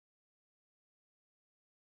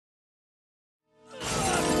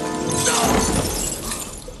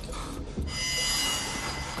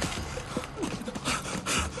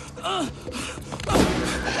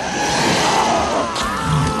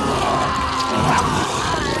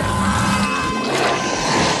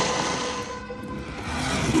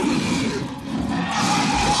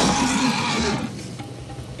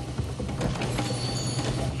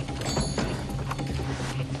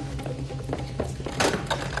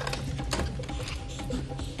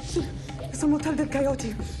es un motel del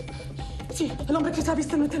Coyote. Sí, el hombre que se ha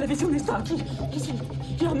visto en la televisión está aquí. Sí,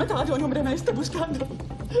 y ha matado a un hombre, me está buscando.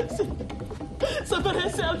 Sí, se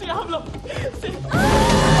parece al diablo. Sí.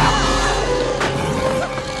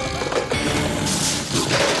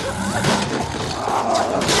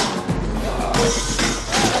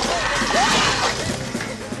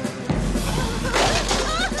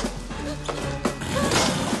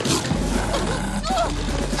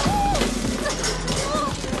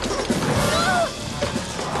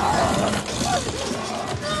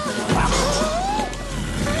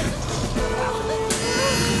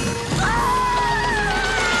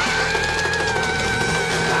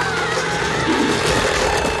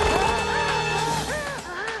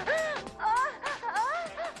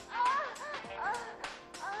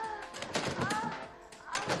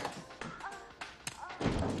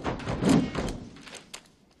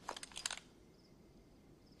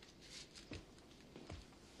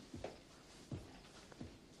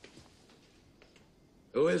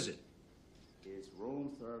 Who is it? It's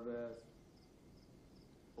room service.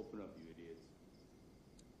 Open up, you idiots.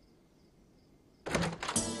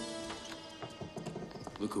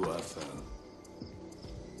 Look who I found.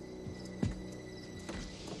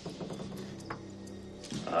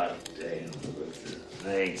 Hot damn, Luther. I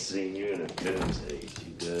ain't seen you in a good's age,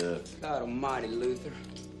 you dub. God almighty, Luther.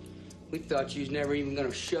 We thought you was never even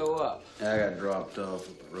gonna show up. I got dropped off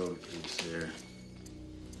at the road piece there.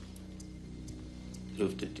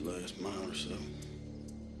 Hoofed it the last mile or so.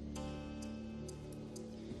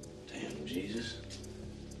 Damn, Jesus.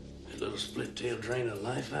 That little split tail drain the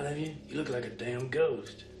life out of you? You look like a damn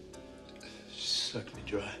ghost. Sucked me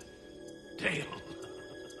dry. Damn.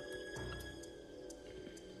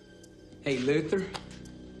 Hey, Luther.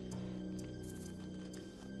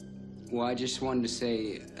 Well, I just wanted to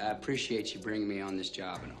say I appreciate you bringing me on this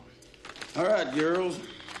job and all. All right, girls.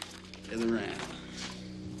 Gather around.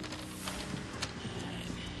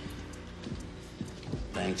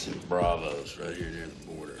 Thanks and bravos right here near the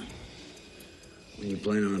border. When you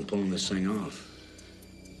plan on pulling this thing off?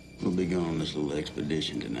 We'll be going on this little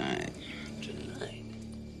expedition tonight. Tonight?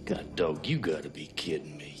 God, dog, you gotta be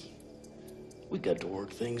kidding me. We got to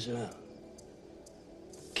work things out.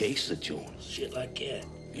 Case the joint, shit like that.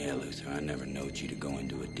 Yeah, Luther, I never knowed you to go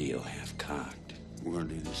into a deal half-cocked. We're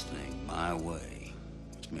gonna do this thing my way,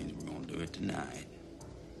 which means we're gonna do it tonight.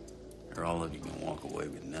 Or all of you gonna walk away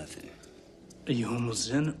with nothing. Are you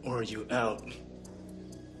almost in or are you out?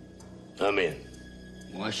 I'm in.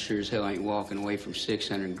 Well, I sure as hell ain't walking away from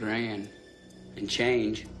 600 grand and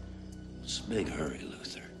change. It's a big hurry,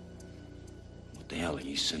 Luther. What the hell are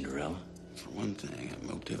you, Cinderella? For one thing, that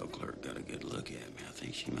motel clerk got a good look at me. I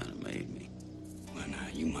think she might have made me. Well, now,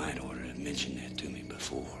 you might ought to have mentioned that to me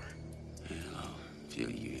before. Well, I'll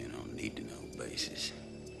fill you in on need-to-know basis.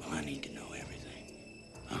 Well, I need to know everything.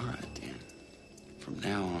 All right, then. From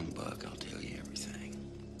now on, Buck, I'll tell you everything.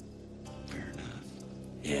 Fair enough?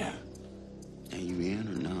 Yeah. Now, you in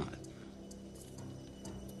or not?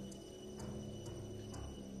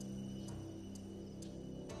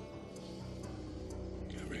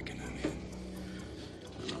 I reckon I'm in.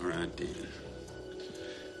 All right, then.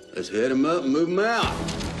 Let's head him up and move him out.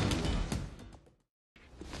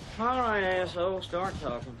 All right, asshole, start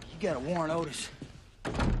talking. You got a warrant, Otis.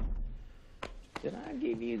 Did I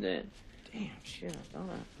give you that? Damn, shit, I thought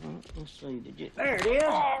I... Well, let's see, did you... There it is.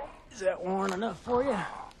 Is that warrant enough for you?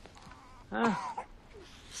 Huh?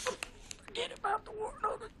 Forget about the warrant,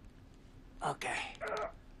 Otis. Okay.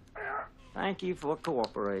 Thank you for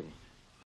cooperating.